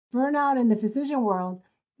Burnout in the physician world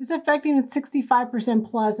is affecting 65%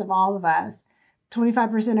 plus of all of us.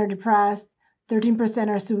 25% are depressed, 13%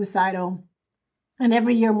 are suicidal, and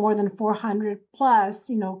every year more than 400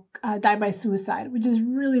 plus, die by suicide, which is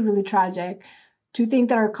really, really tragic. To think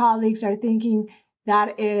that our colleagues are thinking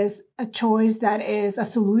that is a choice, that is a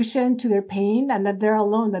solution to their pain, and that they're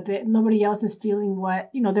alone, that nobody else is feeling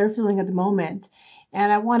what they're feeling at the moment.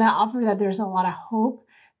 And I want to offer that there's a lot of hope,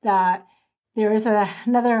 that there is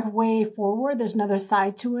another way forward, there's another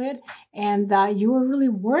side to it, and that you are really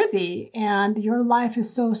worthy, and your life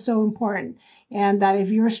is so, so important. And that if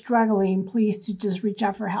you're struggling, please to just reach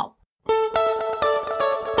out for help.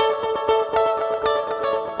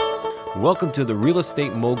 Welcome to the Real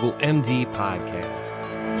Estate Mogul MD podcast.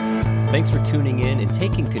 Thanks for tuning in and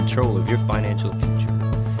taking control of your financial future.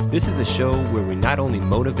 This is a show where we not only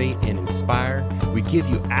motivate and inspire, we give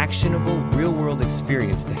you actionable real-world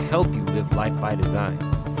experience to help you live life by design.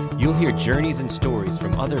 You'll hear journeys and stories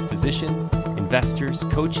from other physicians, investors,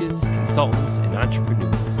 coaches, consultants, and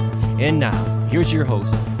entrepreneurs. And now, here's your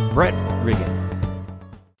host, Brett Riggins.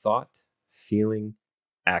 Thought, feeling,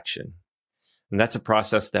 action. And that's a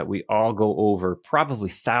process that we all go over probably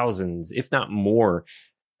thousands, if not more,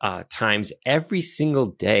 times every single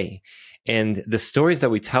day. And the stories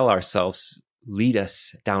that we tell ourselves lead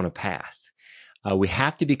us down a path. We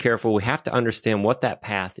have to be careful. We have to understand what that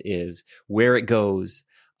path is, where it goes,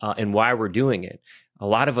 and why we're doing it. A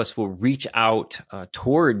lot of us will reach out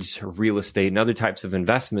towards real estate and other types of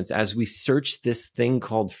investments as we search this thing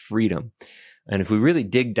called freedom. And if we really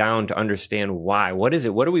dig down to understand why, what is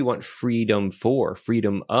it? What do we want freedom for?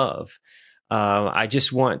 Freedom of? I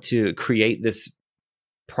just want to create this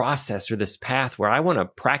process or this path where I want to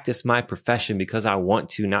practice my profession because I want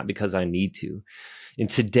to, not because I need to. And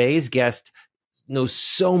today's guest knows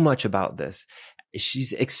so much about this.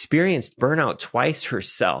 She's experienced burnout twice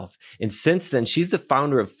herself. And since then, she's the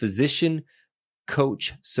founder of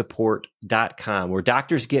physiciancoachsupport.com, where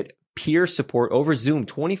doctors get peer support over Zoom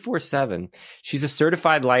 24/7. She's a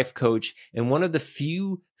certified life coach and one of the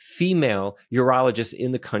few female urologists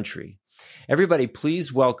in the country. Everybody,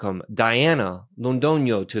 please welcome Diana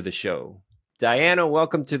Londoño to the show. Diana,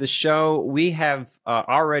 welcome to the show. We have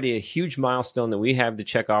already a huge milestone that we have to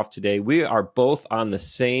check off today. We are both on the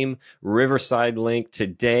same Riverside link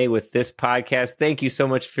today with this podcast. Thank you so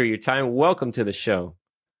much for your time. Welcome to the show.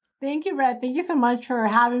 Thank you, Brett. Thank you so much for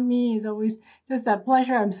having me. It's always just a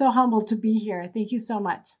pleasure. I'm so humbled to be here. Thank you so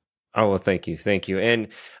much. Oh, well, thank you. Thank you. And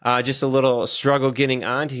just a little struggle getting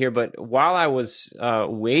onto here. But while I was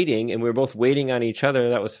waiting, and we were both waiting on each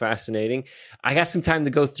other, that was fascinating. I got some time to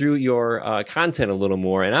go through your content a little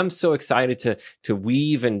more. And I'm so excited to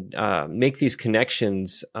weave and make these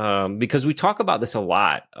connections because we talk about this a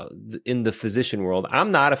lot in the physician world.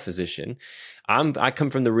 I'm not a physician. I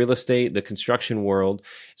come from the real estate, the construction world.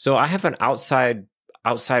 So I have an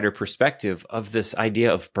outsider perspective of this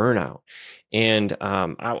idea of burnout. And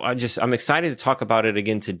I'm excited to talk about it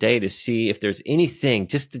again today to see if there's anything,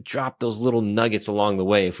 just to drop those little nuggets along the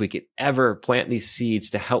way. If we could ever plant these seeds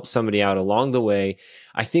to help somebody out along the way,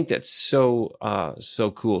 I think that's so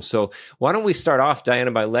cool. So why don't we start off,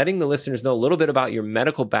 Diana, by letting the listeners know a little bit about your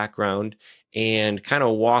medical background and kind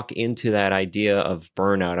of walk into that idea of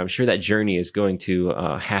burnout. I'm sure that journey is going to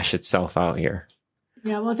hash itself out here.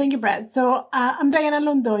 Yeah, well, thank you, Brett. So I'm Diana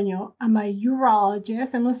Londoño. I'm a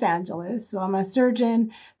urologist in Los Angeles. So I'm a surgeon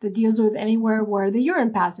that deals with anywhere where the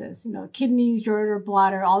urine passes, kidneys, ureter,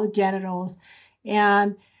 bladder, all the genitals.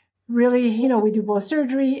 And really, we do both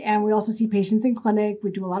surgery and we also see patients in clinic. We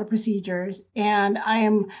do a lot of procedures. And I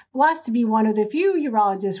am blessed to be one of the few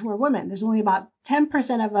urologists who are women. There's only about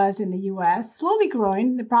 10% of us in the U.S., slowly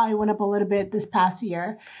growing. It probably went up a little bit this past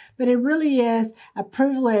year. But it really is a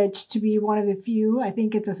privilege to be one of the few. I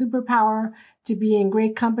think it's a superpower to be in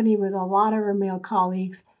great company with a lot of our male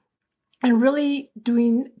colleagues and really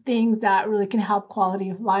doing things that really can help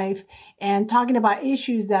quality of life and talking about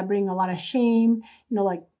issues that bring a lot of shame,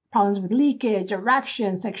 like problems with leakage,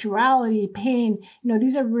 erection, sexuality, pain.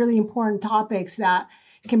 These are really important topics that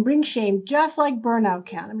can bring shame, just like burnout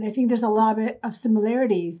can. I mean, I think there's a lot of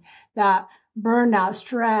similarities that burnout,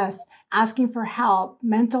 stress, asking for help,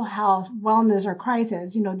 mental health, wellness, or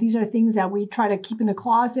crisis. These are things that we try to keep in the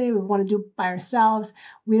closet. We want to do by ourselves.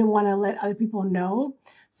 We don't want to let other people know.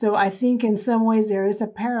 So I think in some ways there is a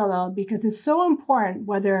parallel because it's so important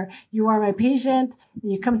whether you are my patient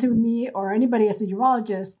and you come to me or anybody as a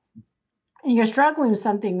urologist and you're struggling with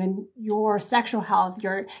something in your sexual health,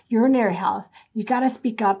 your urinary health, you got to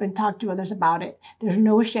speak up and talk to others about it. There's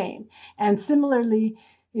no shame. And similarly,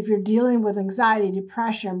 if you're dealing with anxiety,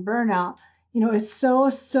 depression, burnout, it's so,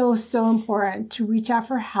 so, so important to reach out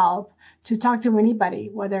for help, to talk to anybody,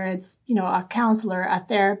 whether it's, a counselor, a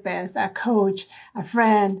therapist, a coach, a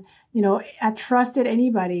friend, a trusted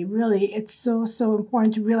anybody. Really, it's so, so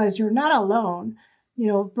important to realize you're not alone.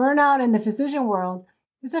 Burnout in the physician world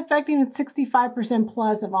is affecting 65%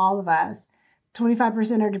 plus of all of us.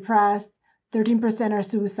 25% are depressed, 13% are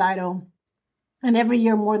suicidal. And every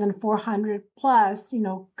year, more than 400 plus,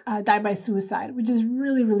 die by suicide, which is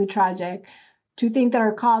really, really tragic. To think that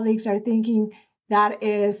our colleagues are thinking that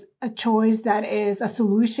is a choice, that is a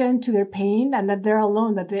solution to their pain, and that they're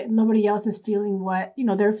alone, that nobody else is feeling what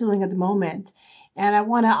they're feeling at the moment. And I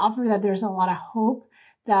want to offer that there's a lot of hope,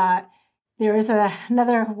 that there is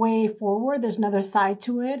another way forward. There's another side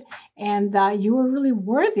to it, and that you are really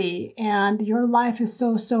worthy, and your life is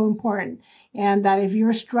so, so important. And that if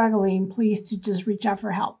you're struggling, please to just reach out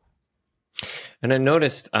for help. And I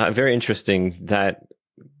noticed very interesting that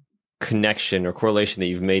connection or correlation that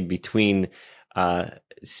you've made between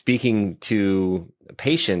speaking to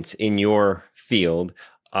patients in your field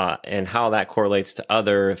and how that correlates to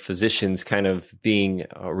other physicians kind of being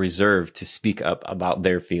reserved to speak up about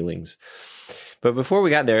their feelings. But before we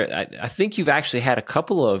got there, I think you've actually had a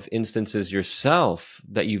couple of instances yourself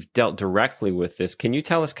that you've dealt directly with this. Can you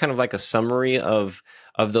tell us kind of like a summary of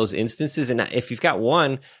those instances? And if you've got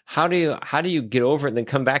one, how do you get over it and then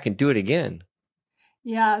come back and do it again?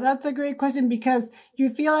 Yeah, that's a great question, because you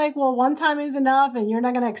feel like, well, one time is enough and you're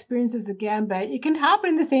not going to experience this again, but it can happen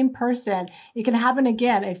in the same person. It can happen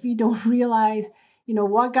again if you don't realize,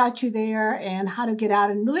 what got you there and how to get out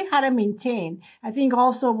and really how to maintain. I think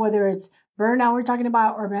also whether it's burnout we're talking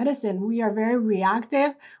about or medicine, we are very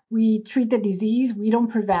reactive. We treat the disease, we don't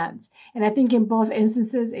prevent. And I think in both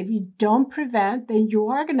instances, if you don't prevent, then you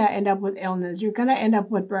are going to end up with illness. You're going to end up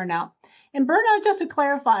with burnout. And burnout, just to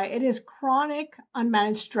clarify, it is chronic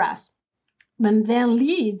unmanaged stress that then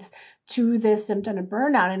leads to this symptom of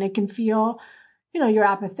burnout. And it can feel, you're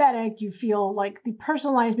apathetic. You feel like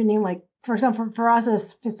depersonalized, meaning like, for example, for us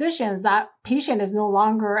as physicians, that patient is no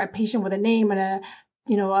longer a patient with a name and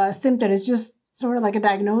a symptom. It's just sort of like a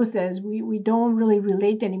diagnosis. We don't really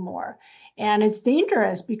relate anymore. And it's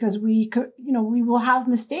dangerous because we will have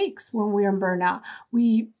mistakes when we're in burnout.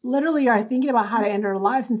 We literally are thinking about how to end our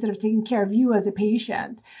lives instead of taking care of you as a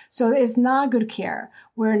patient. So it's not good care.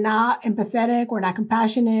 We're not empathetic. We're not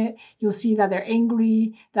compassionate. You'll see that they're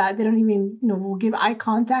angry, that they don't even, will give eye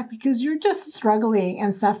contact because you're just struggling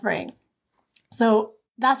and suffering. So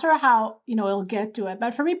that's sort of how, it'll get to it.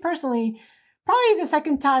 But for me personally, probably the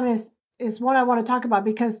second time is what I want to talk about,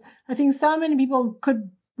 because I think so many people could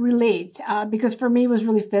relate, because for me it was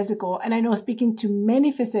really physical. And I know, speaking to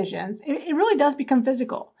many physicians, it really does become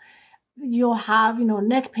physical. You'll have,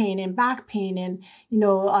 neck pain and back pain, and,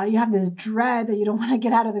 you have this dread that you don't want to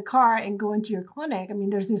get out of the car and go into your clinic. I mean,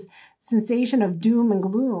 there's this sensation of doom and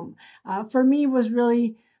gloom. For me, it was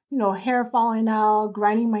really, hair falling out,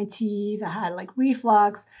 grinding my teeth. I had like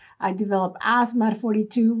reflux. I developed asthma at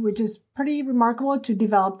 42, which is pretty remarkable to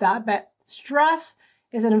develop that. But stress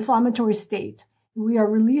is an inflammatory state. We are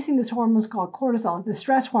releasing these hormones called cortisol, the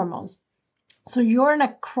stress hormones. So you're in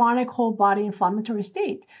a chronic whole body inflammatory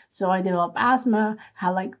state. So I developed asthma, had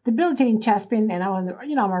like debilitating chest pain, and I was,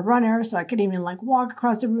 I'm a runner, so I couldn't even like walk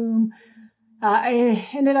across the room. I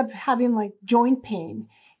ended up having like joint pain,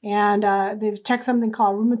 and they've checked something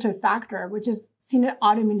called rheumatoid factor, which is seen in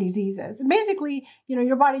autoimmune diseases. And basically,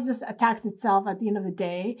 your body just attacks itself at the end of the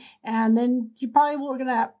day, and then you probably will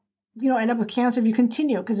gonna end up with cancer if you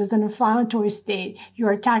continue, because it's an inflammatory state.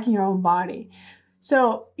 You're attacking your own body.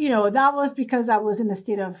 So, that was because I was in a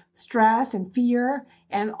state of stress and fear,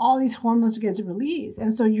 and all these hormones get released.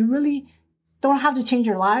 And so you really don't have to change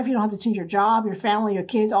your life. You don't have to change your job, your family, your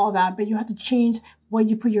kids, all that, but you have to change what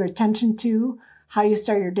you put your attention to, how you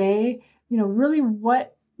start your day, really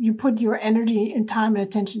what you put your energy and time and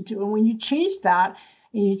attention to. And when you change that,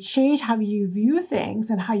 and you change how you view things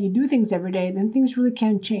and how you do things every day, then things really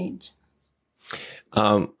can change.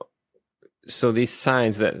 So these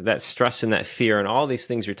signs, that stress and that fear and all these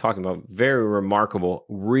things you're talking about, very remarkable,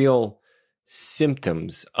 real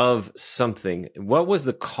symptoms of something. What was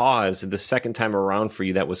the cause the second time around for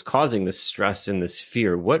you that was causing this stress and this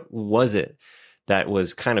fear? What was it that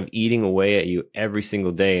was kind of eating away at you every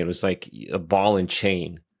single day? It was like a ball and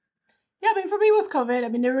chain. Yeah, I mean, for me, it was COVID. I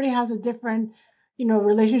mean, everybody has a different,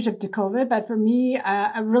 relationship to COVID. But for me,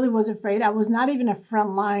 I really was afraid. I was not even a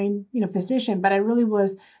frontline, physician, but I really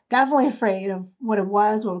was definitely afraid of what it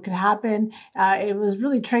was, what could happen. It was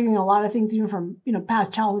really triggering a lot of things, even from,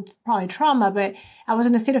 past childhood, probably trauma. But I was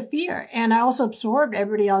in a state of fear. And I also absorbed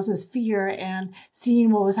everybody else's fear and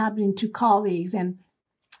seeing what was happening to colleagues. And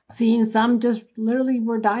seeing some just literally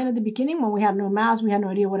were dying at the beginning when we had no mask, we had no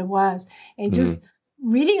idea what it was. And Mm, just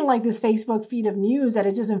reading like this Facebook feed of news that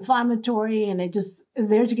is just inflammatory and it just is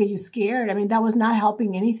there to get you scared. I mean, that was not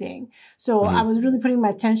helping anything. So I mm, was really putting my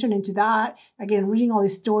attention into that. Again, reading all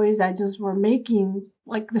these stories that just were making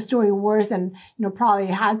like the story worse than, probably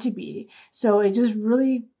it had to be. So it just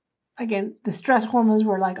really, again, the stress hormones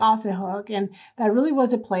were like off the hook. And that really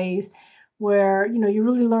was a place where you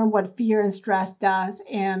really learn what fear and stress does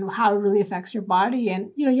and how it really affects your body. And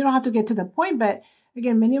you don't have to get to the point, but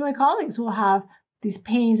again, many of my colleagues will have these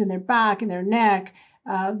pains in their back and their neck.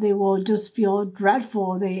 They will just feel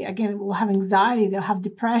dreadful. They again will have anxiety. They'll have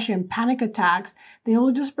depression, panic attacks. They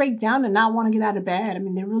will just break down and not want to get out of bed. I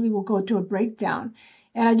mean, they really will go to a breakdown.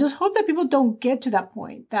 And I just hope that people don't get to that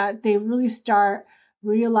point, that they really start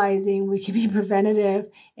realizing we can be preventative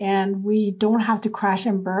and we don't have to crash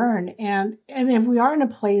and burn. And if we are in a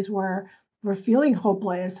place where we're feeling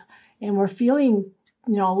hopeless and we're feeling,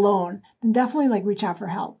 alone, then definitely like reach out for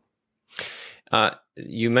help.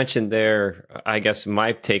 You mentioned there, I guess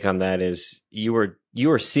my take on that is you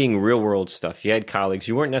were seeing real world stuff. You had colleagues,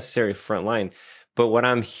 you weren't necessarily frontline, but what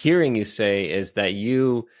I'm hearing you say is that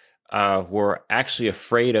you were actually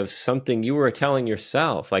afraid of something you were telling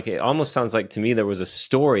yourself. Like it almost sounds like to me there was a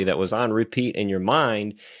story that was on repeat in your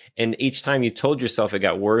mind. And each time you told yourself it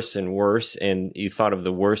got worse and worse, and you thought of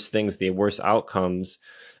the worst things, the worst outcomes.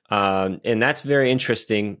 And that's very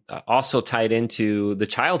interesting. Also tied into the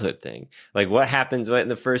childhood thing, like what happens in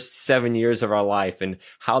the first 7 years of our life and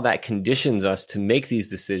how that conditions us to make these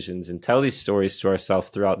decisions and tell these stories to ourselves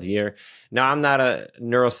throughout the year. Now, I'm not a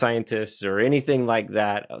neuroscientist or anything like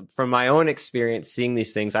that. From my own experience, seeing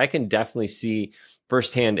these things, I can definitely see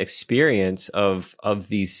firsthand experience of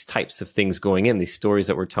these types of things going in, these stories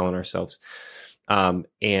that we're telling ourselves.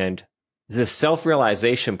 And the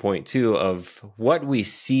self-realization point too of what we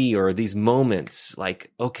see or these moments like,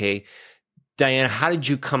 okay, Diana, how did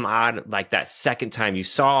you come out like that second time you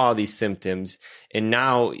saw all these symptoms and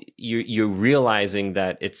now you're realizing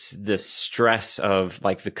that it's the stress of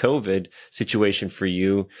like the COVID situation for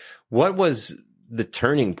you? What was the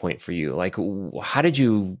turning point for you? Like, how did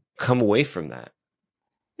you come away from that?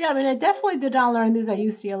 Yeah, I mean, I definitely did not learn this at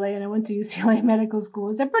UCLA, and I went to UCLA Medical School.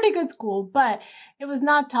 It's a pretty good school, but it was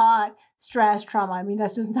not taught stress, trauma. I mean,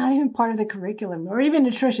 that's just not even part of the curriculum, or even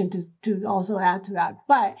nutrition to also add to that.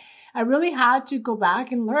 But I really had to go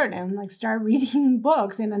back and learn and like start reading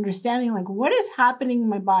books and understanding like what is happening in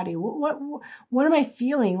my body. What am I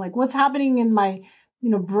feeling? Like what's happening in my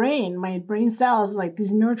brain, my brain cells, like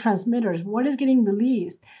these neurotransmitters. What is getting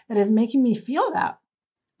released that is making me feel that?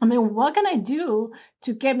 I mean, what can I do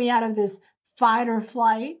to get me out of this fight or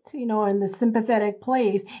flight, in the sympathetic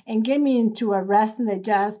place and get me into a rest and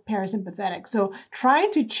digest parasympathetic? So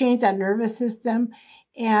trying to change that nervous system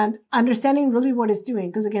and understanding really what it's doing.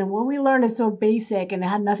 Because again, what we learned is so basic and it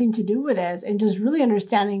had nothing to do with this. And just really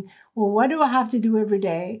understanding, well, what do I have to do every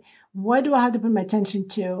day? What do I have to put my attention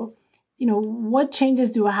to? What changes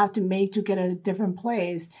do I have to make to get a different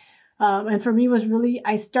place? And for me was really,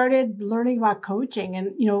 I started learning about coaching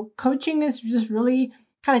and, coaching is just really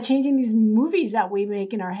kind of changing these movies that we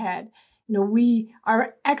make in our head. We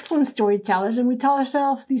are excellent storytellers and we tell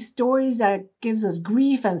ourselves these stories that gives us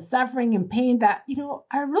grief and suffering and pain that,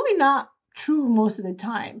 are really not true most of the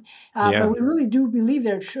time. Yeah. But we really do believe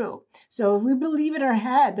they're true. So if we believe in our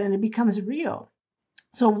head, then it becomes real.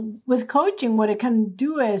 So with coaching, what it can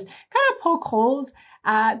do is kind of poke holes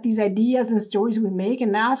at these ideas and stories we make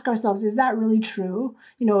and ask ourselves, is that really true?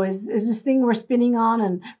 Is this thing we're spinning on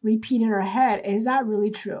and repeat in our head, is that really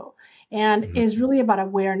true? And it's really about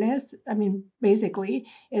awareness. I mean, basically,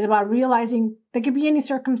 it's about realizing there could be any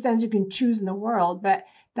circumstance you can choose in the world, but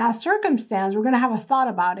that circumstance, we're going to have a thought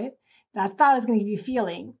about it. That thought is going to give you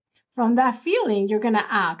feeling. From that feeling, you're going to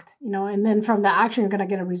act, and then from the action, you're going to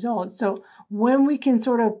get a result. So when we can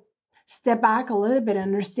sort of step back a little bit and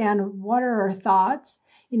understand what are our thoughts,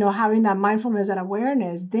 having that mindfulness and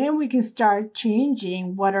awareness, then we can start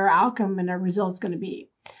changing what our outcome and our results going to be.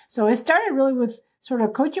 So it started really with sort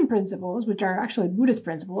of coaching principles, which are actually Buddhist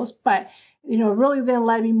principles, but, really then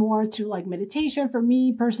led me more to like meditation for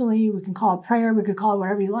me personally. We can call it prayer, we could call it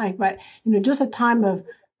whatever you like, but, just a time of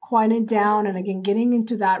quieting down and again, getting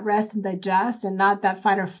into that rest and digest and not that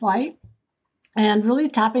fight or flight. And really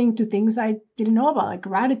tapping into things I didn't know about, like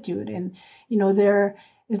gratitude. And, there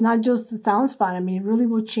is not just, it sounds fun. I mean, it really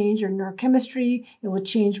will change your neurochemistry. It will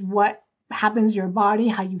change what happens to your body,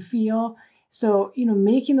 how you feel. So,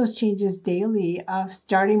 making those changes daily of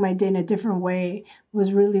starting my day in a different way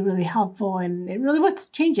was really, really helpful. And it really was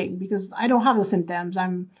changing because I don't have those symptoms.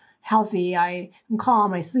 I'm, healthy, I'm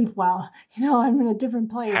calm, I sleep well. I'm in a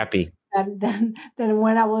different place Happy. than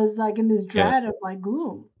when I was like in this Yeah. dread of like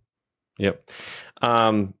gloom. Yep.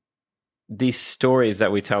 These stories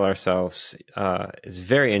that we tell ourselves is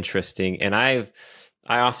very interesting, and I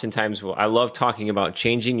oftentimes I love talking about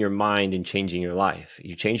changing your mind and changing your life.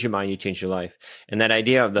 You change your mind, you change your life, and that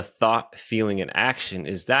idea of the thought, feeling, and action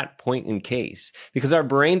is that point in case, because our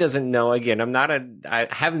brain doesn't know. Again, I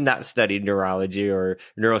have not studied neurology or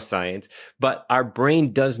neuroscience, but our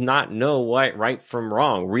brain does not know what right from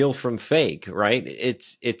wrong, real from fake. Right?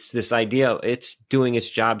 It's this idea. It's doing its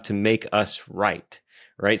job to make us right.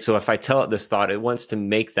 Right. So if I tell it this thought, it wants to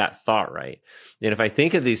make that thought right. And if I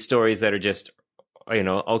think of these stories that are just,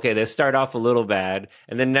 okay, they start off a little bad.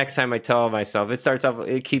 And then next time I tell myself,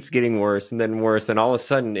 it keeps getting worse and then worse. And all of a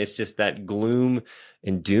sudden it's just that gloom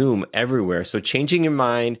and doom everywhere. So changing your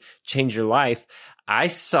mind, change your life. I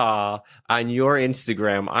saw on your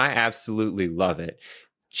Instagram, I absolutely love it.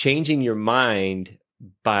 Changing your mind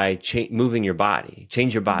by moving your body,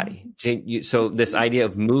 change your body. So this idea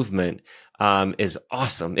of movement is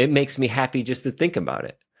awesome. It makes me happy just to think about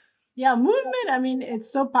it. Yeah, movement, I mean,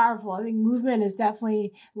 it's so powerful. I think movement is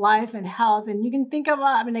definitely life and health. And you can think of,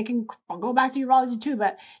 I mean, I can go back to urology too,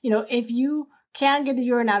 but, if you can't get the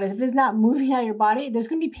urine out, if it's not moving out of your body, there's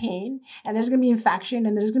going to be pain and there's going to be infection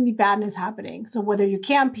and there's going to be badness happening. So whether you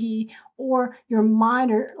can't pee or your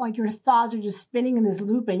mind or like your thoughts are just spinning in this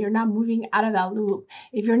loop and you're not moving out of that loop,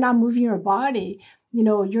 if you're not moving your body,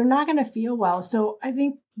 you're not going to feel well. So I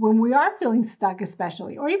think when we are feeling stuck,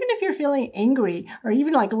 especially, or even if you're feeling angry or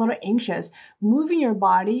even like a little anxious, moving your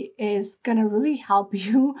body is going to really help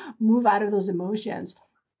you move out of those emotions.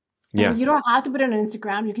 Yeah. And you don't have to put it on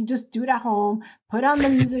Instagram. You can just do it at home, put on the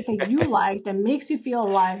music that you like, that makes you feel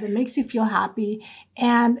alive, that makes you feel happy,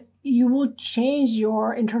 and you will change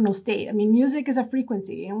your internal state. I mean, music is a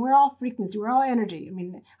frequency, and we're all frequency. We're all energy. I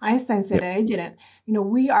mean, Einstein said it, I didn't.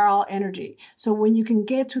 We are all energy. So when you can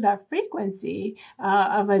get to that frequency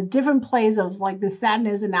of a different place of like the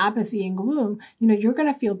sadness and apathy and gloom, you're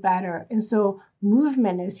going to feel better. And so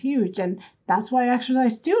movement is huge. And that's why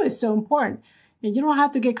exercise too is so important. And you don't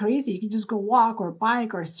have to get crazy. You can just go walk or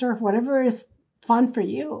bike or surf, whatever is fun for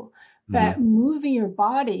you. But moving your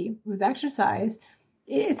body with exercise,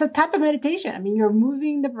 it's a type of meditation. I mean, you're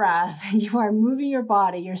moving the breath, you are moving your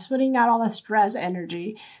body, you're sweating out all the stress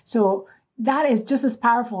energy. So that is just as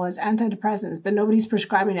powerful as antidepressants, but nobody's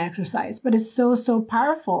prescribing exercise. But it's so, so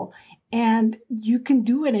powerful. And you can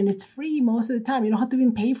do it and it's free most of the time. You don't have to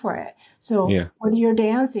even pay for it. So whether you're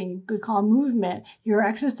dancing, you could call movement, you're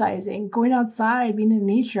exercising, going outside, being in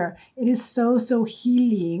nature, it is so, so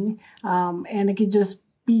healing. And it can just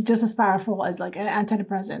be just as powerful as like an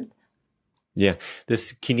antidepressant. Yeah,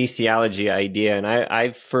 this kinesiology idea. And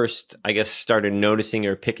I first, I guess, started noticing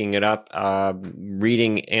or picking it up,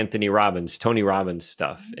 reading Tony Robbins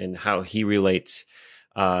stuff and how he relates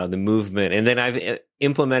the movement. And then I've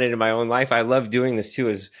implemented in my own life. I love doing this too,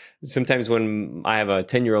 is sometimes when I have a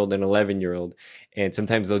 10-year-old and 11-year-old, and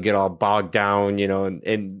sometimes they'll get all bogged down,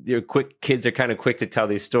 and they're kids are kind of quick to tell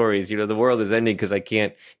these stories. The world is ending because I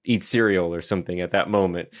can't eat cereal or something at that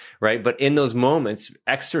moment. Right. But in those moments,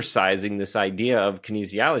 exercising this idea of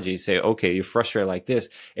kinesiology, say, okay, you're frustrated like this.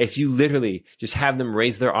 If you literally just have them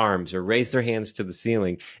raise their arms or raise their hands to the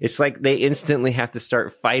ceiling, it's like they instantly have to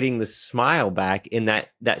start fighting the smile back in that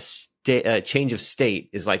change of state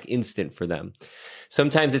is like instant for them.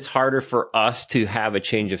 Sometimes it's harder for us to have a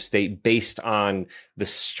change of state based on the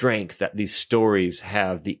strength that these stories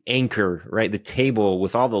have, the anchor, right? The table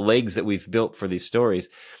with all the legs that we've built for these stories.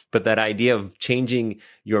 But that idea of changing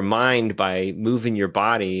your mind by moving your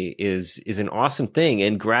body is an awesome thing.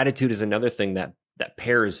 And gratitude is another thing that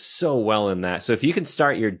pairs so well in that. So if you can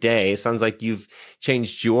start your day, it sounds like you've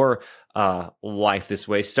changed your life this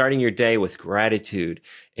way, starting your day with gratitude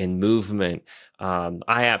and movement.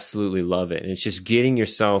 I absolutely love it. And it's just getting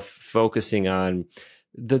yourself focusing on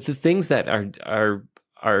the things that are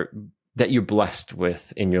that you're blessed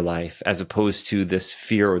with in your life, as opposed to this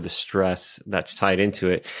fear or the stress that's tied into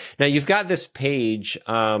it. Now you've got this page,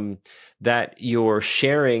 that you're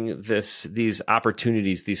sharing these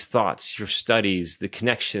opportunities, these thoughts, your studies, the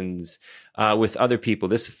connections, with other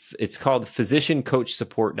people. It's called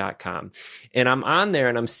physiciancoachsupport.com. And I'm on there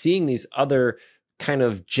and I'm seeing these other kind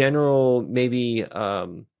of general, maybe,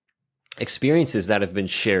 experiences that have been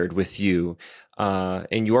shared with you,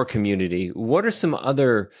 in your community. What are some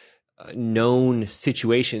other known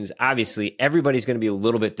situations? Obviously, everybody's going to be a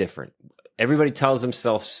little bit different. Everybody tells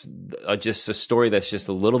themselves just a story that's just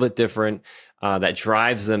a little bit different, that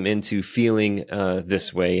drives them into feeling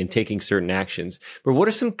this way and taking certain actions. But what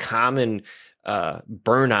are some common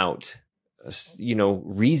burnout,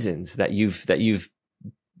 reasons that you've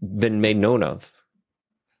been made known of?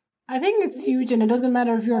 I think it's huge, and it doesn't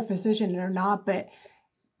matter if you're a physician or not, but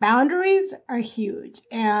boundaries are huge.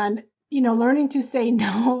 And, learning to say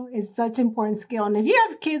no is such an important skill. And if you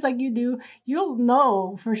have kids like you do, you'll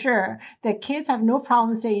know for sure that kids have no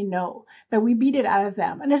problem saying no, but we beat it out of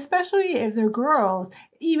them. And especially if they're girls,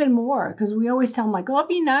 even more, because we always tell them like, oh,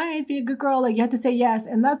 be nice, be a good girl. Like you have to say yes.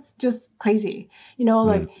 And that's just crazy.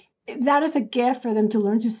 Like that is a gift for them to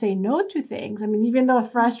learn to say no to things. I mean, even though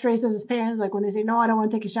it frustrates us as parents, like when they say, no, I don't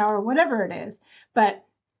want to take a shower, whatever it is. But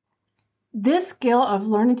this skill of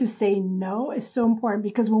learning to say no is so important,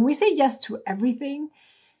 because when we say yes to everything,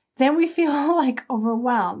 then we feel like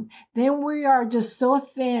overwhelmed. Then we are just so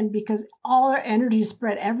thin because all our energy is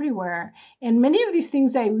spread everywhere. And many of these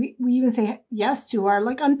things that we even say yes to are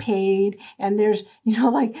like unpaid. And there's,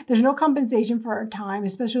 there's no compensation for our time,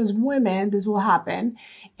 especially as women, this will happen.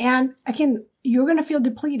 And again, you're going to feel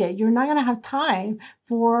depleted. You're not going to have time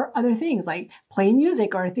for other things like playing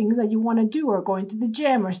music or things that you want to do, or going to the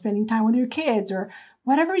gym, or spending time with your kids, or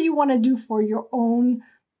whatever you want to do for your own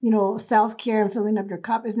self-care and filling up your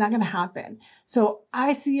cup is not going to happen. So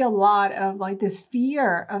I see a lot of like this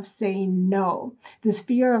fear of saying no, this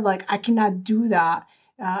fear of like, I cannot do that.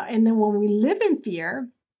 And then when we live in fear,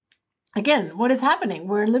 again, what is happening?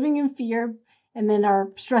 We're living in fear, and then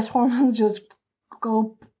our stress hormones just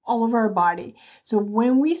go all over our body. So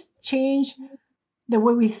when we change the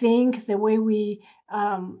way we think, the way we,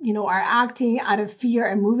 are acting out of fear,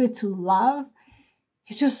 and move it to love,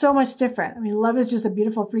 it's just so much different. I mean, love is just a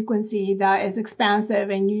beautiful frequency that is expansive,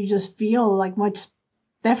 and you just feel like much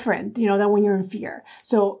different, than when you're in fear.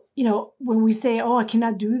 So, when we say, oh, I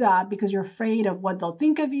cannot do that because you're afraid of what they'll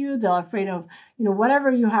think of you, they're afraid of, whatever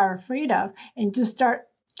you are afraid of, and just start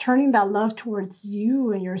turning that love towards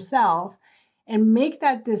you and yourself, and make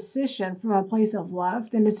that decision from a place of love,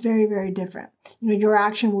 then it's very, very different. Your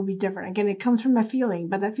action will be different. Again, it comes from a feeling,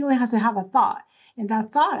 but that feeling has to have a thought. And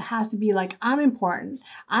that thought has to be like, I'm important,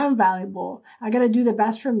 I'm valuable, I got to do the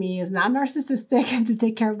best for me. It's not narcissistic, and to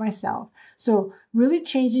take care of myself. So really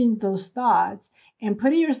changing those thoughts and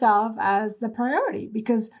putting yourself as the priority,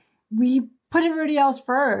 because we put everybody else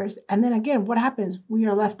first. And then again, what happens? We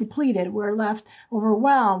are left depleted. We're left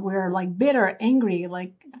overwhelmed. We're like bitter, angry.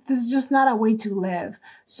 Like this is just not a way to live.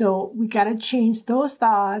 So we got to change those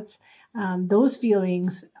thoughts, those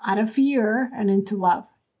feelings out of fear and into love.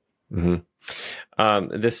 Mm-hmm.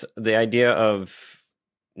 The idea of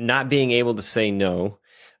not being able to say no,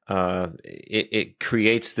 it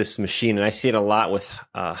creates this machine, and I see it a lot with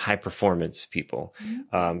high performance people.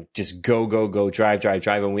 Just go, drive,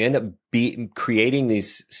 and we end up creating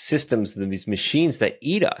these systems, these machines that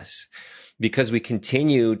eat us, because we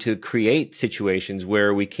continue to create situations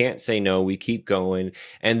where we can't say no, we keep going,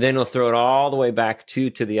 and then we'll throw it all the way back to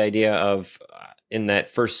the idea of in that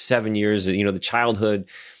first 7 years, the childhood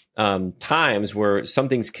times where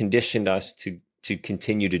something's conditioned us to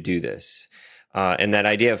continue to do this. And that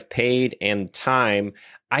idea of paid and time,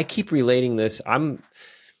 I keep relating this. I'm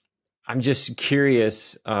just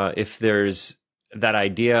curious if there's that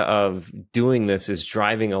idea of doing this is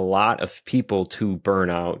driving a lot of people to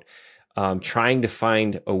burnout, trying to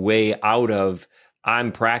find a way out of,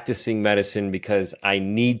 I'm practicing medicine because I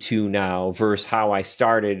need to now, versus how I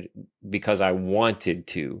started because I wanted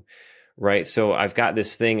to. Right. So I've got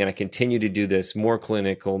this thing and I continue to do this, more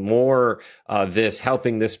clinical, more this,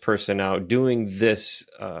 helping this person out, doing this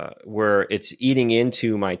where it's eating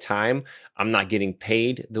into my time. I'm not getting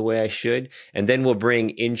paid the way I should. And then we'll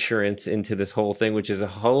bring insurance into this whole thing, which is a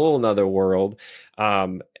whole nother world.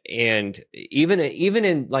 And even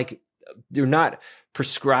in like, they're not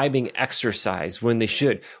prescribing exercise when they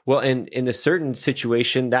should. Well, in a certain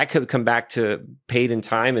situation, that could come back to paid in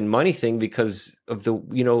time and money thing, because of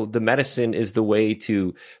the medicine is the way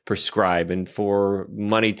to prescribe and for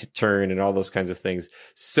money to turn and all those kinds of things.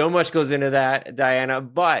 So much goes into that, Diana.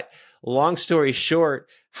 But long story short,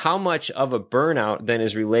 how much of a burnout then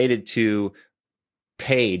is related to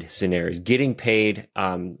paid scenarios, getting paid,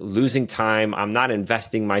 losing time. I'm not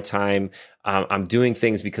investing my time. I'm doing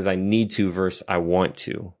things because I need to versus I want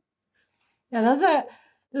to. Yeah,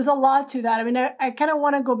 there's a lot to that. I mean, I kind of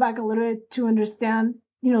want to go back a little bit to understand,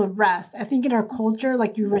 rest. I think in our culture,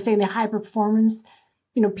 like you were saying, the high performance,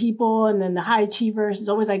 people, and then the high achievers is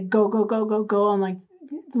always like go, go, go, go, go. And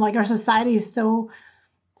like our society is so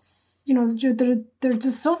they're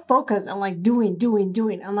just so focused on like doing,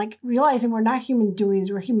 and like realizing we're not human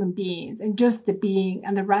doings, we're human beings, and just the being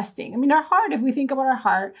and the resting. I mean, our heart, if we think about our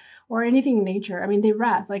heart or anything in nature, I mean, they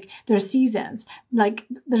rest. Like there's seasons. Like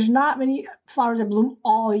there's not many flowers that bloom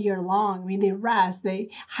all year long. I mean, they rest, they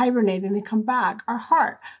hibernate, and they come back. Our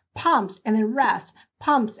heart pumps and then rests,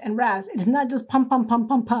 pumps and rests. It is not just pump, pump, pump,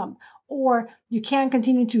 pump, pump. Or you can't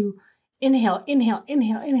continue to inhale.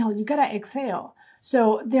 You gotta exhale.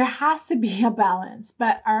 So there has to be a balance.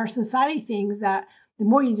 But our society thinks that the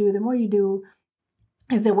more you do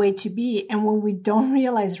is the way to be. And when we don't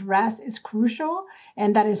realize rest is crucial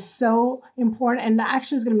and that is so important, and that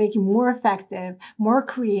actually is going to make you more effective, more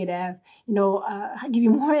creative, give you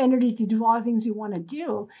more energy to do all the things you want to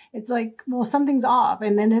do. It's like, well, something's off,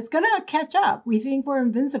 and then it's going to catch up. We think we're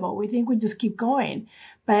invincible. We think we just keep going.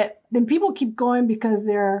 But then people keep going because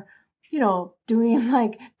they're, doing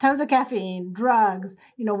like tons of caffeine, drugs,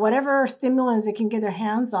 whatever stimulants they can get their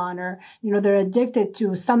hands on, or, they're addicted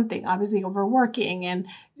to something, obviously overworking and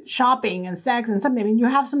shopping and sex and something. I mean, you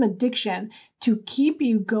have some addiction to keep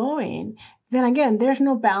you going. Then again, there's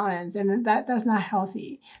no balance, and that's not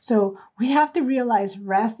healthy. So we have to realize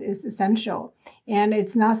rest is essential, and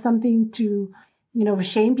it's not something to,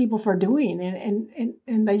 shame people for doing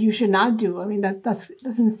and that you should not do. I mean, that's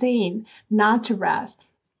insane not to rest,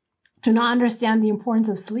 to not understand the importance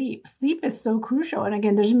of sleep. Sleep is so crucial. And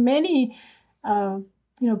again, there's many,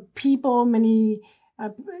 people, many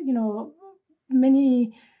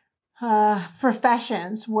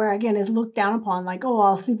professions where, again, it's looked down upon, like, oh,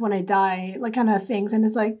 I'll sleep when I die, like kind of things. And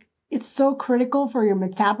it's like, it's so critical for your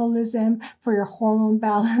metabolism, for your hormone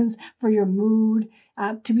balance, for your mood,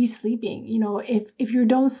 to be sleeping. If you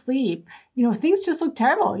don't sleep, things just look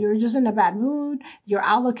terrible. You're just in a bad mood. Your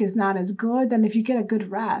outlook is not as good than if you get a good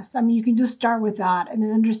rest. I mean, you can just start with that, and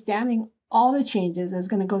then understanding all the changes is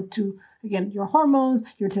going to go to, again, your hormones,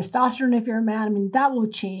 your testosterone if you're a man. I mean, that will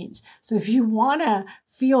change. So if you want to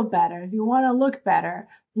feel better, if you want to look better,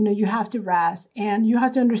 you have to rest. And you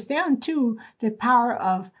have to understand, too, the power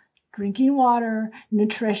of drinking water,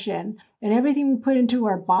 nutrition, and everything we put into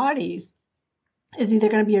our bodies is either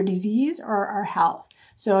going to be our disease or our health.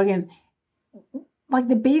 So again, like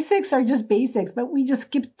the basics are just basics, but we just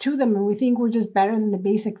skip to them and we think we're just better than the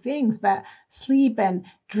basic things. But sleep and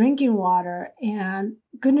drinking water and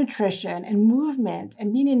good nutrition and movement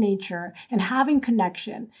and being in nature and having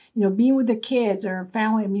connection, being with the kids or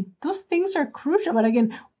family, I mean, those things are crucial. But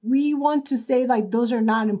again, we want to say like those are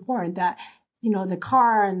not important, that the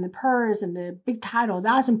car and the purse and the big title,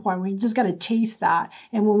 that's important. We just got to chase that.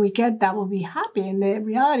 And when we get that, we'll be happy. And the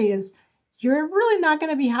reality is you're really not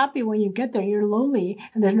going to be happy when you get there. You're lonely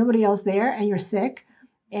and there's nobody else there, and you're sick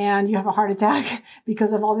and you have a heart attack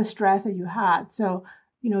because of all the stress that you had. So,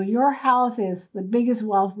 your health is the biggest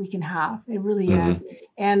wealth we can have. It really is.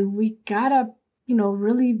 And we got to,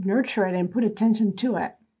 really nurture it and put attention to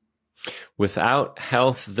it. Without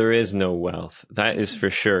health, there is no wealth. That is for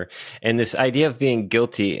sure. And this idea of being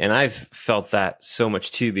guilty, and I've felt that so much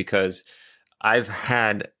too, because I've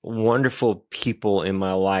had wonderful people in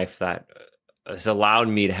my life that has allowed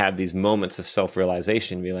me to have these moments of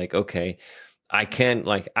self-realization, be like, okay, I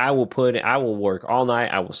will work all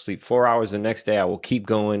night. I will sleep 4 hours the next day. I will keep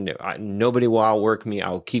going. Nobody will outwork me. I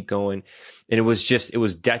will keep going. And it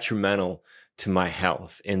was detrimental to my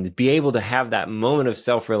health. And to be able to have that moment of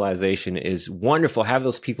self-realization is wonderful. Have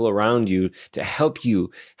those people around you to help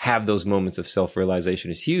you have those moments of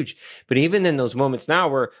self-realization is huge. But even in those moments now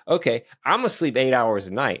where, okay, I'm going to sleep 8 hours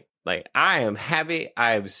a night. Like, I am happy.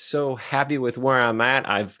 I'm so happy with where I'm at.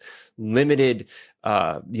 I've limited,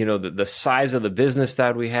 the size of the business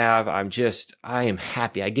that we have. I am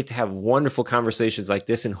happy. I get to have wonderful conversations like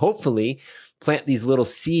this, and hopefully plant these little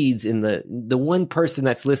seeds in the one person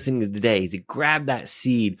that's listening today, to grab that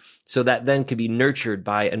seed so that then can be nurtured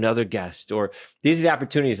by another guest. Or these are the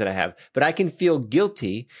opportunities that I have. But I can feel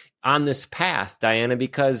guilty on this path, Diana,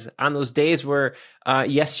 because on those days where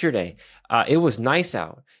yesterday it was nice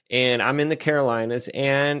out and I'm in the Carolinas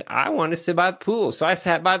and I want to sit by the pool. So I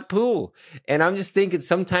sat by the pool, and I'm just thinking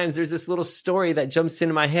sometimes there's this little story that jumps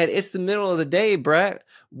into my head. It's the middle of the day, Brett.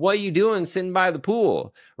 What are you doing sitting by the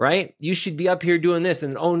pool, right? You should be up here doing this.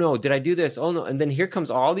 And oh no, did I do this? Oh no. And then here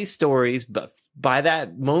comes all these stories, but by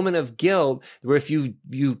that moment of guilt, where if you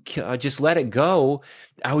just let it go,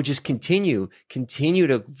 I would just continue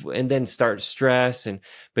to, and then start stress.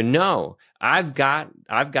 But no, I've got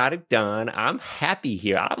it done. I'm happy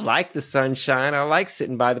here. I like the sunshine. I like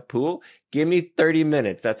sitting by the pool. Give me 30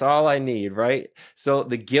 minutes. That's all I need, right? So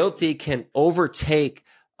the guilty can overtake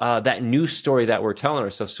that new story that we're telling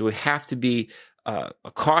ourselves. So we have to be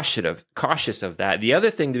cautious of that. The other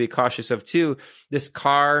thing to be cautious of too, this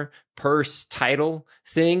car, purse, title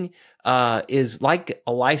thing, is like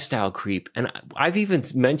a lifestyle creep. And I've even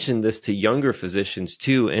mentioned this to younger physicians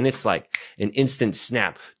too. And it's like an instant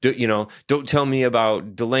snap. Don't tell me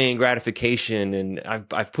about delaying gratification. And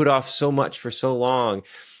I've put off so much for so long.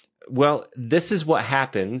 Well, this is what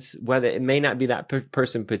happens, whether it may not be that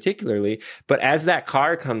person particularly, but as that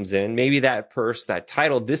car comes in, maybe that purse, that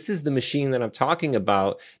title, this is the machine that I'm talking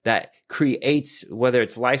about that creates, whether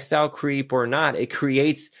it's lifestyle creep or not, it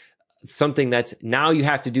creates something that's now you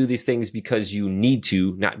have to do these things because you need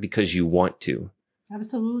to, not because you want to.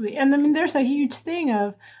 Absolutely. And I mean, there's a huge thing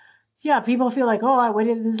of, people feel like, oh, I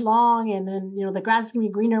waited this long and then, the grass is going to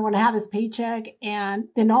be greener when I have this paycheck. And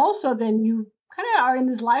then you kind of are in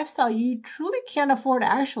this lifestyle you truly can't afford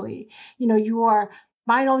actually. You are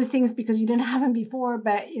buying all these things because you didn't have them before,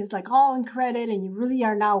 but it's like all in credit and you really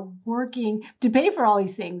are now working to pay for all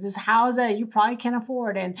these things. This house that you probably can't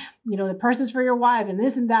afford and, the purses for your wife and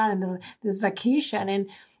this and that and this vacation. And,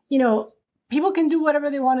 people can do whatever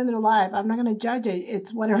they want in their life. I'm not going to judge it.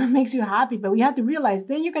 It's whatever makes you happy. But we have to realize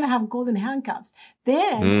then you're going to have golden handcuffs.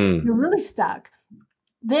 Then you're really stuck.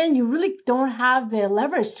 Then you really don't have the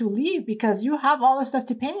leverage to leave because you have all the stuff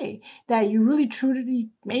to pay that you really truly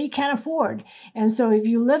maybe can't afford. And so if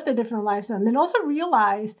you live a different lifestyle, and then also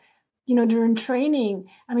realize, during training,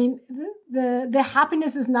 I mean, the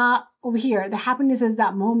happiness is not over here. The happiness is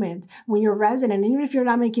that moment when you're resident. And even if you're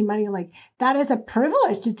not making money, like that is a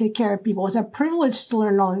privilege to take care of people. It's a privilege to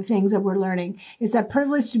learn all the things that we're learning. It's a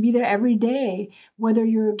privilege to be there every day, whether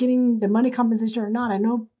you're getting the money compensation or not. I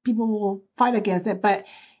know people will fight against it, but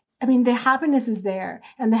I mean, the happiness is there,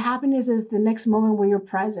 and the happiness is the next moment where you're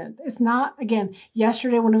present. It's not, again,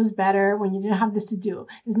 yesterday when it was better, when you didn't have this to do.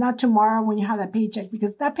 It's not tomorrow when you have that paycheck,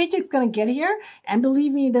 because that paycheck's going to get here. And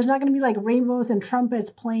believe me, there's not going to be like rainbows and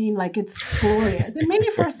trumpets playing like it's glorious. And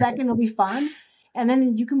maybe for a second it'll be fun, and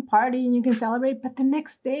then you can party and you can celebrate, but the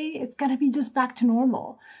next day it's going to be just back to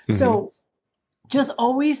normal. Mm-hmm. So just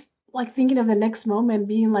always like thinking of the next moment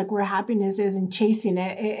being like where happiness is and chasing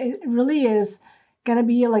it. It really is going to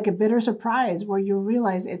be like a bitter surprise where you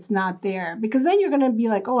realize it's not there, because then you're going to be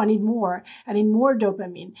like, oh, I need more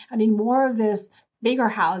dopamine. I need more of this bigger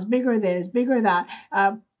house, bigger this, bigger that,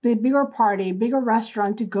 the bigger party, bigger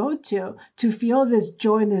restaurant to go to feel this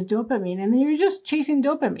joy and this dopamine. And then you're just chasing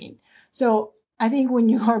dopamine. So I think when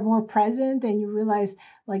you are more present and you realize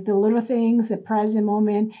like the little things, the present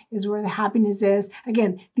moment is where the happiness is.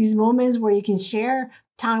 Again, these moments where you can share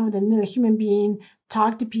time with another human being,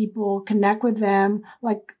 talk to people, connect with them,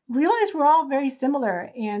 like realize we're all very similar.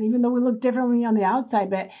 And even though we look differently on the outside,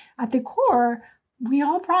 but at the core, we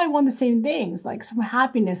all probably want the same things, like some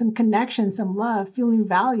happiness, some connection, some love, feeling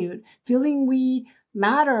valued, feeling we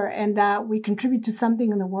matter and that we contribute to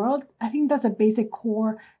something in the world. I think that's a basic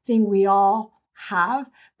core thing we all have,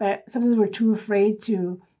 but sometimes we're too afraid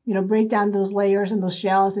to, break down those layers and those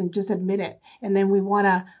shells and just admit it. And then we want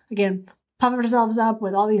to, again, puff ourselves up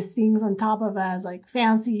with all these things on top of us, like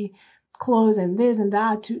fancy clothes and this and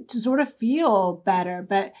that to sort of feel better.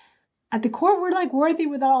 But at the core, we're like worthy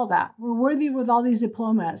with all that. We're worthy with all these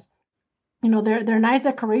diplomas. They're nice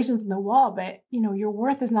decorations on the wall, but, your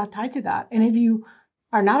worth is not tied to that. And if you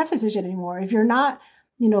are not a physician anymore, if you're not,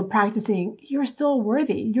 practicing, you're still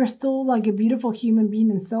worthy. You're still like a beautiful human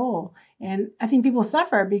being and soul. And I think people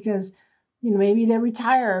suffer because, maybe they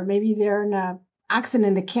retire, maybe they're in a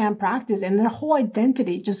accident they can't practice, and their whole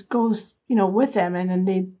identity just goes with them, and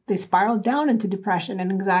then they spiral down into depression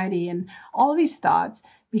and anxiety and all these thoughts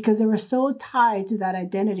because they were so tied to that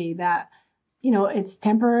identity that it's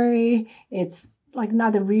temporary, it's like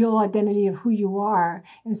not the real identity of who you are.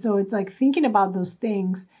 And so it's like thinking about those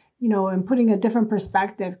things and putting a different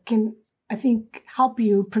perspective can, I think, help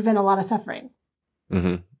you prevent a lot of suffering.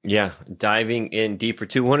 Mm-hmm. Yeah, diving in deeper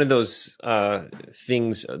too. One of those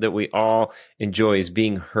things that we all enjoy is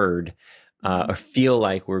being heard, or feel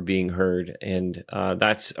like we're being heard, and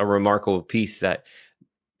that's a remarkable piece. That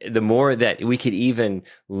the more that we could even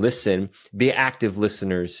listen, be active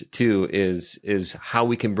listeners too, is how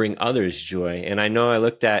we can bring others joy. And I know I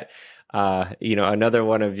looked at another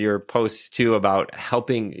one of your posts too about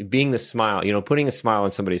helping, being the smile, putting a smile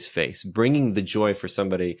on somebody's face, bringing the joy for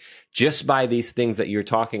somebody just by these things that you're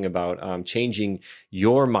talking about, changing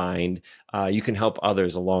your mind. You can help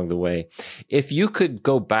others along the way. If you could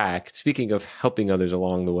go back, speaking of helping others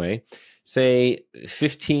along the way, say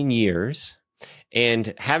 15 years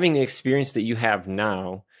and having the experience that you have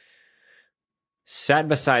now, sat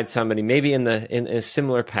beside somebody maybe in a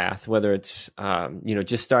similar path, whether it's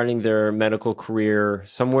just starting their medical career,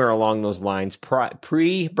 somewhere along those lines,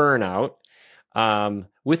 pre-burnout,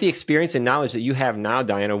 With the experience and knowledge that you have now,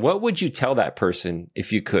 Diana, what would you tell that person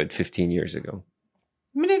if you could 15 years ago?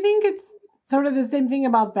 I mean, I think it's sort of the same thing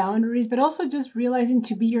about boundaries, but also just realizing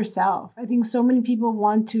to be yourself. I think so many people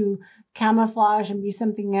want to camouflage and be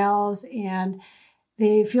something else, and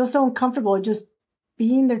they feel so uncomfortable just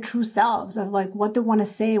being their true selves of like what they want to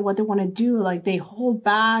say, what they want to do. Like they hold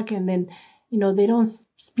back and then, they don't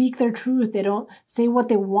speak their truth. They don't say what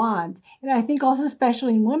they want. And I think also,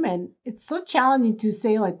 especially in women, it's so challenging to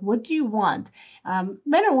say like, what do you want? Men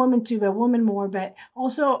and women too, but women more. But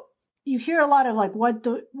also, you hear a lot of like, what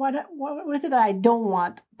is it that I don't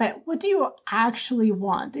want? But what do you actually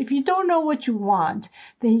want? If you don't know what you want,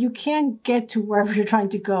 then you can't get to wherever you're trying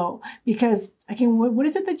to go. Because again, what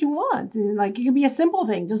is it that you want? And like, it could be a simple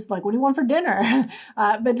thing, just like, what do you want for dinner?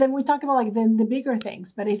 But then we talk about like the bigger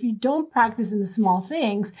things. But if you don't practice in the small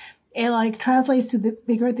things, it like translates to the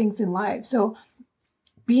bigger things in life. So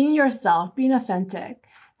being yourself, being authentic,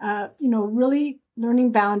 really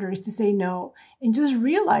learning boundaries to say no, and just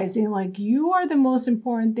realizing like you are the most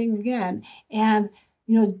important thing again. And,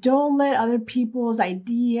 don't let other people's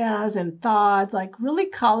ideas and thoughts like really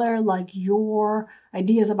color like your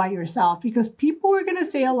ideas about yourself, because people are going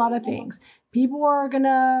to say a lot of things. People are going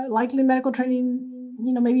to likely medical training,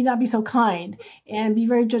 maybe not be so kind and be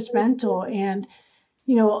very judgmental, and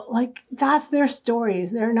like that's their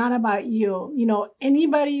stories. They're not about you.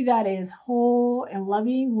 Anybody that is whole and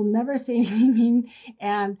loving will never say anything mean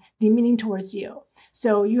and demeaning towards you.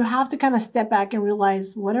 So you have to kind of step back and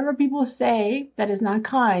realize whatever people say that is not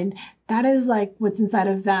kind, that is like what's inside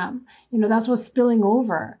of them. That's what's spilling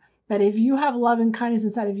over. But if you have love and kindness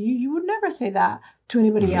inside of you, you would never say that to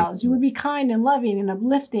anybody else. You would be kind and loving and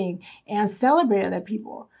uplifting and celebrate other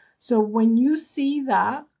people. So when you see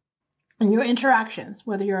that, and your interactions,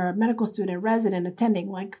 whether you're a medical student, resident, attending,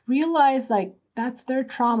 like realize like that's their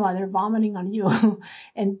trauma. They're vomiting on you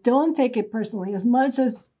and don't take it personally as much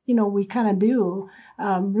as, we kind of do.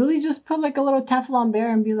 Really just put like a little Teflon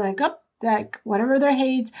bear and be like, like whatever their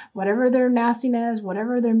hate, whatever their nastiness,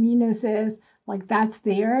 whatever their meanness is, like that's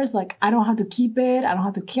theirs. Like I don't have to keep it. I don't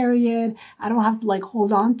have to carry it. I don't have to like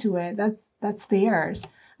hold on to it. That's theirs.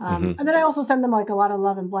 And then I also send them like a lot of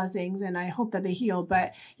love and blessings, and I hope that they heal.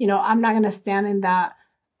 But, I'm not going to stand in that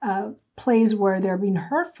place where they're being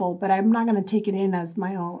hurtful, but I'm not going to take it in as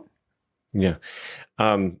my own. Yeah.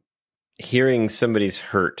 Hearing somebody's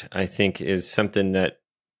hurt, I think, is something that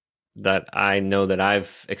I know that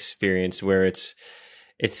I've experienced, where it's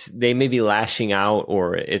they may be lashing out,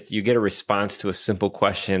 or you get a response to a simple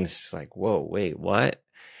question. It's just like, whoa, wait, what?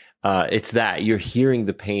 It's that you're hearing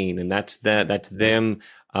the pain, and that's them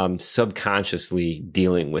subconsciously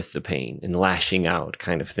dealing with the pain and lashing out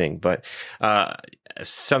kind of thing. But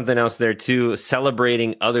something else there too,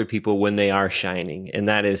 celebrating other people when they are shining. And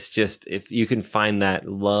that is just, if you can find that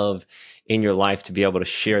love in your life to be able to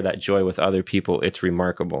share that joy with other people, it's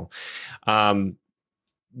remarkable.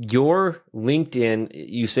 Your LinkedIn,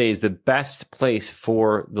 you say, is the best place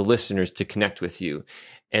for the listeners to connect with you.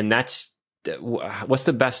 And what's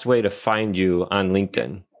the best way to find you on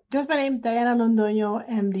LinkedIn? Just my name, Diana Londoño,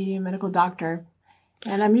 MD, medical doctor.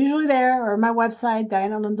 And I'm usually there, or my website,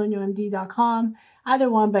 dianalondoñomd.com, either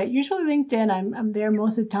one, but usually LinkedIn, I'm there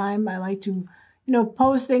most of the time. I like to,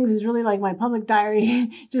 post things. Is really like my public diary,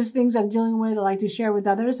 just things I'm dealing with. I like to share with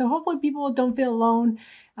others. So hopefully people don't feel alone.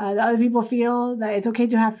 That other people feel that it's okay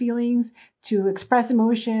to have feelings, to express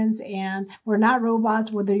emotions, and we're not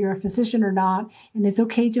robots, whether you're a physician or not. And it's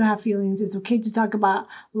okay to have feelings. It's okay to talk about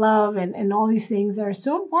love and all these things that are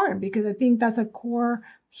so important, because I think that's a core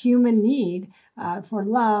human need for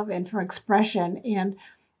love and for expression. And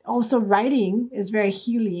also writing is very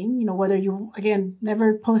healing, whether you, again,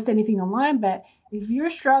 never post anything online, but if you're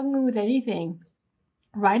struggling with anything,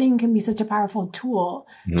 writing can be such a powerful tool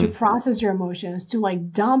to process your emotions, to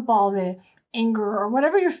like dump all the anger or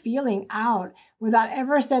whatever you're feeling out without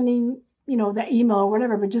ever sending, the email or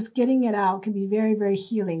whatever, but just getting it out can be very, very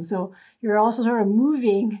healing. So you're also sort of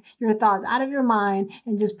moving your thoughts out of your mind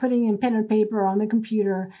and just putting in pen and paper on the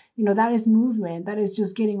computer. That is movement. That is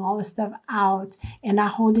just getting all the stuff out and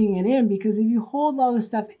not holding it in, because if you hold all the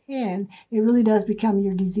stuff in, it really does become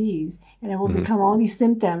your disease, and it will become all these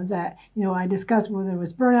symptoms that, I discussed, whether it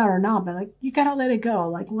was burnout or not, but like you gotta let it go,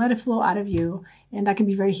 like let it flow out of you, and that can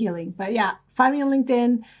be very healing. But yeah, find me on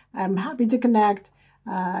LinkedIn. I'm happy to connect.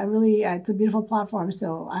 It's a beautiful platform,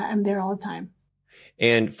 so I'm there all the time.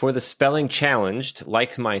 And for the spelling challenged,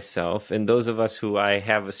 like myself, and those of us who I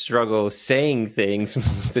have a struggle saying things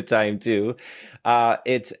most of the time too,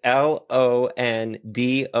 it's Londono,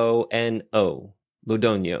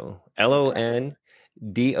 Londoño,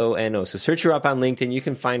 Dono. So search her up on LinkedIn. You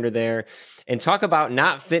can find her there. And talk about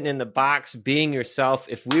not fitting in the box, being yourself.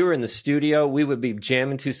 If we were in the studio, we would be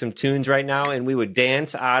jamming to some tunes right now, and we would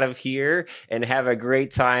dance out of here and have a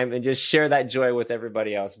great time and just share that joy with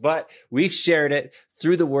everybody else. But we've shared it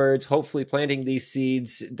through the words, hopefully planting these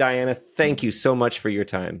seeds. Diana, thank you so much for your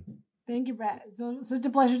time. Thank you, Brett. It's such a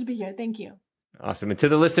pleasure to be here. Thank you. Awesome. And to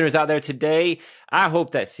the listeners out there today, I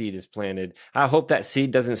hope that seed is planted. I hope that seed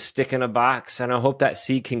doesn't stick in a box, and I hope that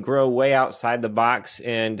seed can grow way outside the box.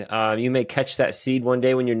 And you may catch that seed one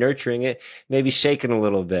day when you're nurturing it, maybe shaking a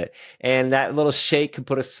little bit. And that little shake can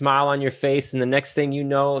put a smile on your face. And the next thing you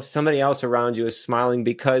know, somebody else around you is smiling,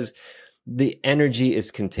 because the energy is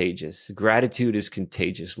contagious. Gratitude is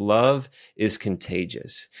contagious. Love is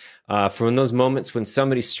contagious. From those moments when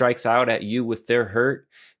somebody strikes out at you with their hurt,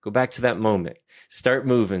 go back to that moment. Start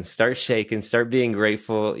moving, start shaking, start being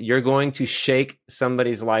grateful. You're going to shake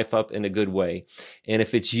somebody's life up in a good way. And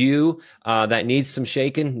if it's you that needs some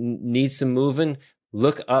shaking, needs some moving,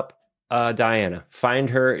 look up Diana. Find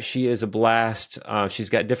her. She is a blast. She's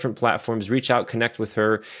got different platforms. Reach out, connect with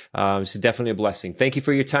her. She's definitely a blessing. Thank you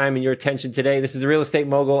for your time and your attention today. This is the Real Estate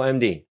Mogul MD.